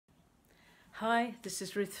Hi, this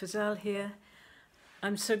is Ruth Fazal here.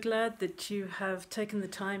 I'm so glad that you have taken the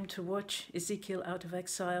time to watch Ezekiel Out of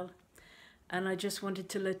Exile, and I just wanted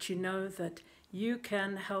to let you know that you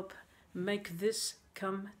can help make this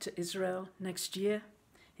come to Israel next year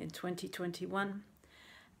in 2021,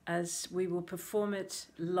 as we will perform it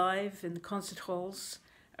live in the concert halls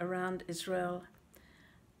around Israel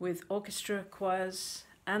with orchestra, choirs,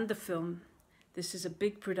 and the film. This is a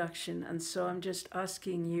big production, and so I'm just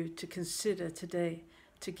asking you to consider today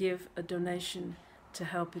to give a donation to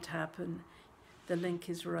help it happen. The link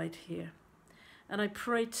is right here. And I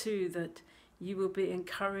pray too that you will be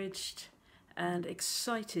encouraged and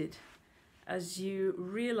excited as you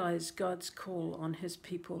realize God's call on his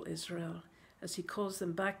people Israel, as he calls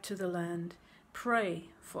them back to the land. Pray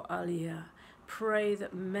for Aliyah. Pray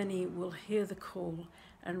that many will hear the call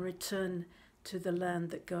and return to the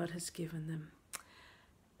land that God has given them.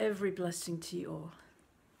 Every blessing to you all.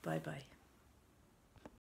 Bye-bye.